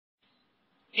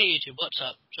Hey YouTube, what's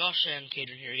up? Josh and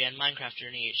Cadrin here again,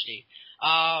 MinecraftJourneyHD.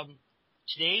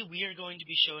 Today we are going to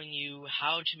be showing you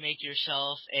how to make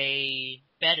yourself a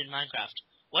bed in Minecraft.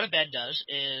 What a bed does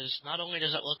is, not only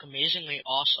does it look amazingly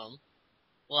awesome,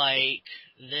 like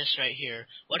this right here,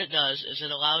 what it does is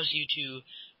it allows you to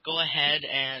go ahead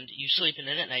and you sleep in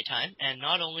it at nighttime, and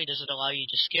not only does it allow you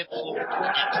to skip forward to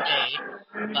the next day,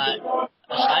 but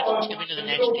aside from skipping to the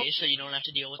next day so you don't have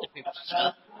to deal with the creepers and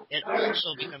stuff, it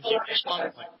also becomes your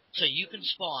respawn point. So you can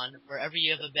spawn wherever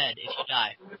you have a bed if you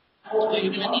die. What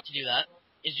you're going to need to do that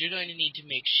is you're going to need to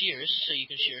make shears so you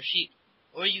can shear a sheep.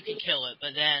 Or you can kill it,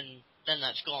 but then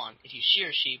that's gone. If you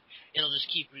shear a sheep, it'll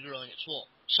just keep regrowing its wool.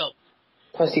 So,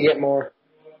 Plus you get more.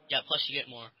 yeah, plus you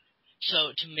get more.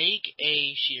 So to make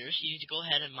a shears, you need to go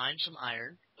ahead and mine some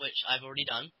iron, which I've already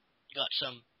done. Got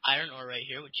some iron ore right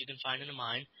here, which you can find in a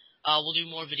mine. We'll do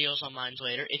more videos on mines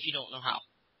later if you don't know how.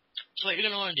 So what you're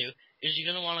going to want to do is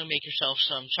you're going to want to make yourself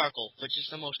some charcoal, which is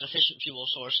the most efficient fuel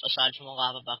source aside from a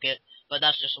lava bucket, but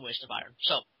that's just a waste of iron.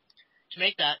 So, to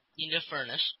make that, you need a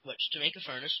furnace, which to make a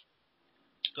furnace,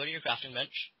 go to your crafting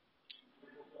bench.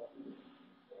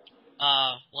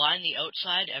 Line the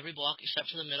outside, every block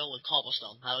except for the middle with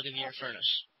cobblestone. That'll give you your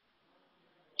furnace.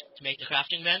 To make the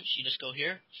crafting bench, you just go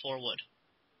here, 4 wood.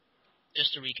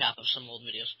 Just a recap of some old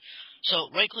videos. So,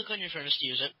 right-click on your furnace to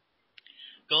use it.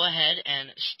 Go ahead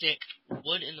and stick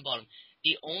wood in the bottom.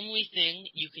 The only thing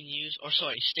you can use,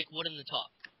 stick wood in the top.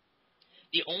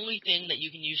 The only thing that you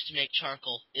can use to make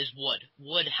charcoal is wood.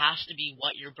 Wood has to be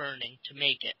what you're burning to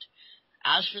make it.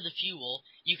 As for the fuel,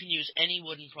 you can use any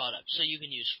wooden product. So you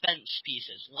can use fence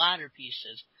pieces, ladder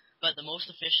pieces, but the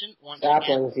most efficient,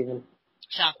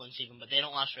 saplings even, but they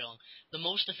don't last very long. The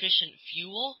most efficient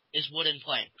fuel is wooden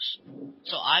planks.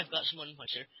 So I've got some wooden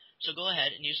planks here. So go ahead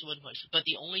and use the wooden planks. But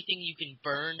the only thing you can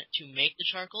burn to make the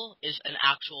charcoal is an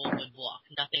actual wood block.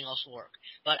 Nothing else will work.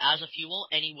 But as a fuel,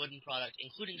 any wooden product,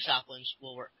 including saplings,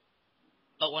 will work.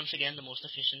 But once again, the most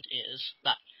efficient is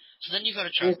that. So then you've got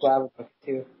a charcoal.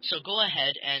 Too. So go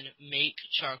ahead and make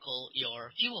charcoal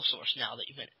your fuel source now that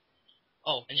you've made it.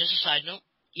 Oh, and just a side note,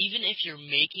 even if you're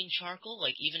making charcoal,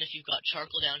 like even if you've got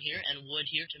charcoal down here and wood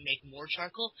here to make more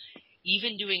charcoal,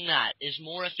 even doing that is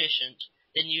more efficient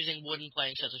than using wooden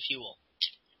planks as a fuel.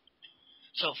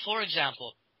 So, for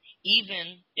example,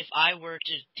 even if I were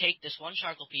to take this one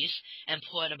charcoal piece and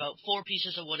put about 4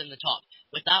 pieces of wood in the top,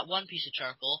 with that one piece of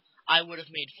charcoal, I would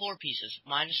have made 4 pieces,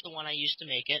 minus the one I used to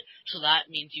make it, so that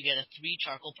means you get a 3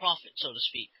 charcoal profit, so to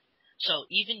speak. So,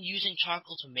 even using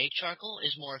charcoal to make charcoal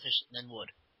is more efficient than wood.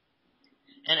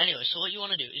 And anyway, so what you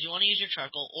want to do is you want to use your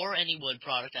charcoal or any wood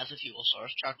product as a fuel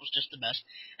source, charcoal's just the best,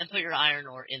 and put your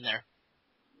iron ore in there.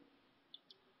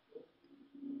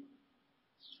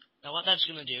 Now what that's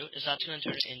going to do is that's going to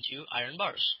turn it into iron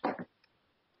bars.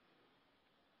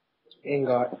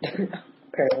 Ingot,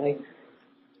 apparently.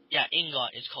 Yeah,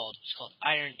 ingot it's called. It's called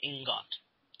iron ingot,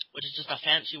 which is just a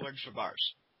fancy word for bars.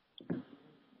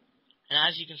 And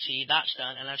as you can see, that's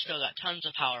done, and I've still got tons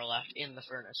of power left in the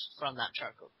furnace from that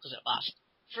charcoal, because it lasts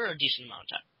for a decent amount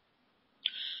of time.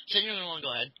 So then you're going to want to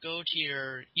go ahead, go to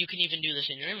your, you can even do this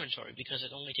in your inventory, because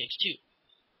it only takes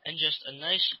 2. And just a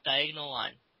nice diagonal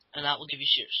line, and that will give you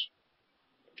shears.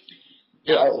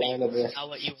 Now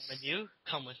what you want to do,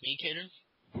 come with me, Cadrin.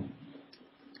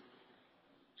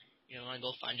 You're going to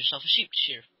go find yourself a sheep to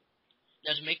shear.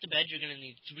 Now to make the bed, you're going to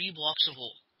need 3 blocks of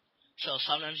wool. So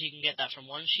sometimes you can get that from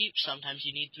one sheep, sometimes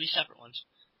you need 3 separate ones.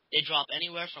 They drop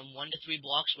anywhere from 1 to 3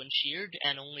 blocks when sheared,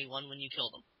 and only 1 when you kill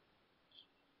them.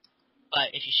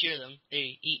 But if you shear them,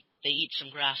 they eat some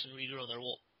grass and regrow their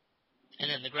wool. And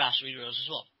then the grass regrows as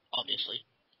well, obviously.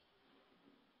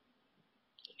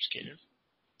 Just kidding.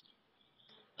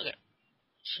 Okay.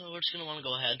 So we're just going to want to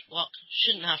go ahead. Well,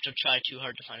 shouldn't have to try too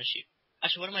hard to find a sheep.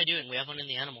 Actually, what am I doing? We have one in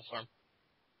the animal farm.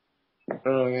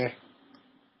 Oh, yeah.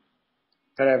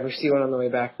 Whatever, see one on the way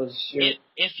back. We'll just shoot.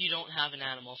 If you don't have an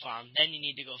animal farm, then you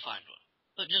need to go find one.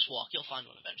 But just walk, you'll find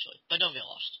one eventually. But don't get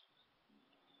lost.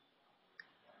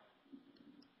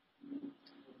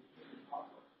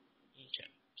 Okay,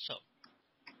 so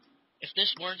if this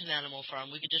weren't an animal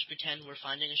farm, we could just pretend we're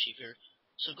finding a sheep here.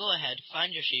 So go ahead, find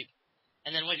your sheep,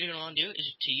 and then what you're going to want to do is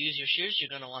to use your shears,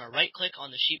 you're going to want to right-click on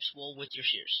the sheep's wool with your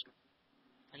shears.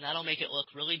 And that'll make it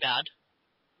look really bad.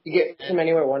 You get from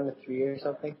anywhere 1 to 3 or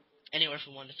something? Anywhere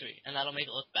from 1 to 3, and that'll make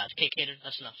it look bad. Okay, Cadrin,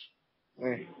 that's enough.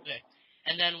 Right. Okay.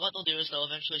 And then what they'll do is they'll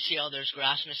eventually see, oh, there's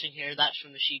grass missing here. That's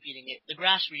from the sheep eating it. The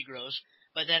grass regrows,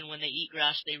 but then when they eat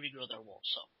grass, they regrow their wool,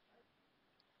 so.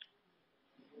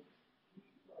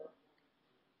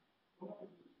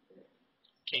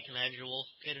 Okay, can I have your wool,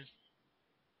 Cadrin?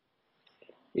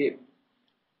 Yep.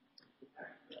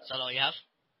 Is that all you have?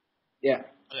 Yeah.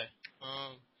 Okay.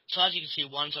 So as you can see,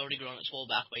 one's already grown its wool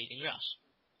back by eating grass.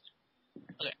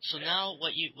 Okay, so now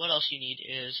what else you need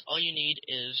is, all you need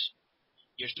is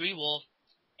your 3 wool,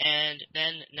 and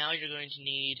then now you're going to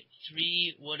need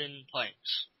 3 wooden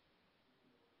planks.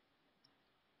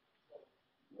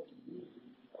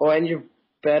 Well, and you're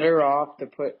better off to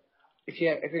put if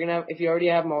you already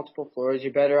have multiple floors,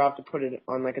 you're better off to put it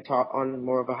on like on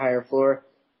more of a higher floor,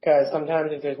 because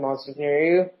sometimes if there's monsters near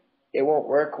you, it won't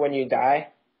work when you die.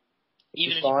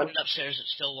 Even if you put it upstairs, it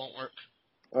still won't work.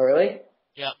 Oh, really?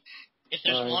 Yep. If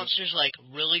there's monsters like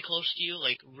really close to you,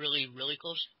 like really, really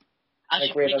close,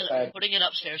 actually like putting it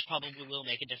upstairs probably will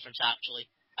make a difference. Actually,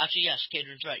 yes,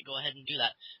 Cadrin's right. Go ahead and do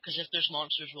that, because if there's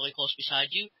monsters really close beside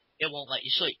you, it won't let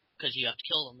you sleep because you have to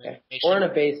kill them. Okay. Or in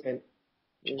a basement.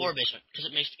 Or a basement, because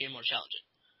it makes the game more challenging.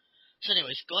 So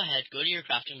anyways, go ahead, go to your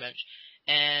crafting bench,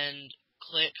 and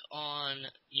click on,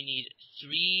 you need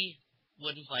 3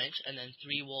 wooden planks, and then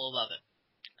 3 wool above it.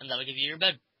 And that'll give you your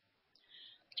bed.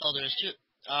 That's all there is to it.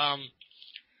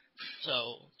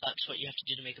 So that's what you have to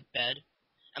do to make a bed.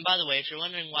 And by the way, if you're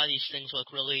wondering why these things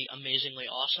look really amazingly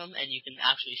awesome, and you can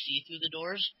actually see through the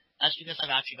doors, that's because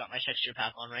I've actually got my texture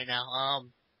pack on right now.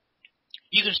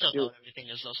 You can still tell what everything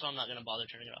is though, so I'm not going to bother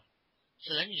turning it off.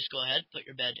 So then you just go ahead, put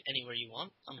your bed anywhere you want.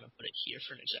 I'm going to put it here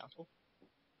for an example.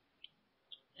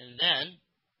 And then,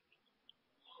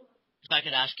 if I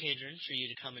could ask Cadrin for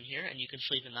you to come in here and you can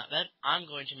sleep in that bed, I'm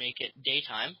going to make it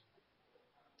daytime.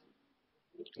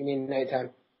 You mean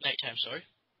nighttime? Nighttime, sorry.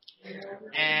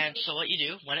 And so what you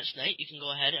do, when it's night, you can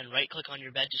go ahead and right-click on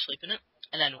your bed to sleep in it.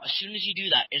 And then as soon as you do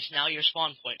that, it's now your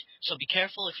spawn point. So be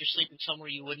careful if you're sleeping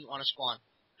somewhere you wouldn't want to spawn,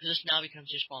 because this now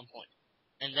becomes your spawn point.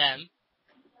 And then,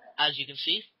 as you can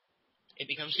see, it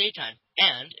becomes daytime,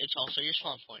 and it's also your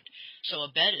spawn point. So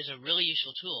a bed is a really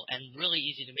useful tool, and really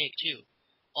easy to make too.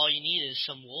 All you need is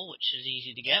some wool, which is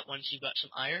easy to get once you've got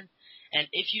some iron. And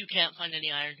if you can't find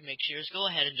any iron to make shears, go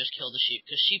ahead and just kill the sheep,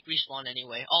 because sheep respawn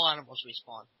anyway. All animals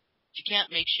respawn. If you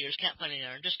can't make shears, can't find any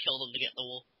iron, just kill them to get the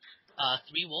wool.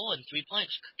 3 wool and 3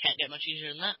 planks. Can't get much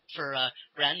easier than that for a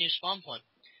brand new spawn point.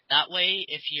 That way,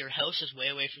 if your house is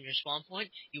way away from your spawn point,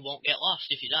 you won't get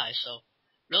lost if you die. So,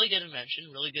 really good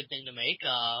invention, really good thing to make.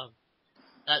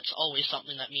 That's always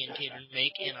something that me and Cadrin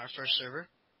make in our first server.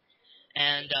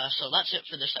 And so that's it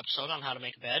for this episode on how to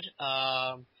make a bed.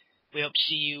 We hope to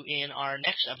see you in our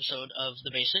next episode of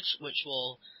The Basics, which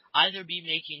will either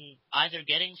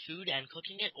getting food and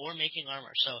cooking it, or making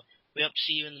armor. So we hope to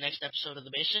see you in the next episode of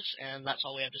The Basics, and that's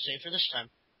all we have to say for this time.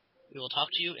 We will talk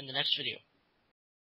to you in the next video.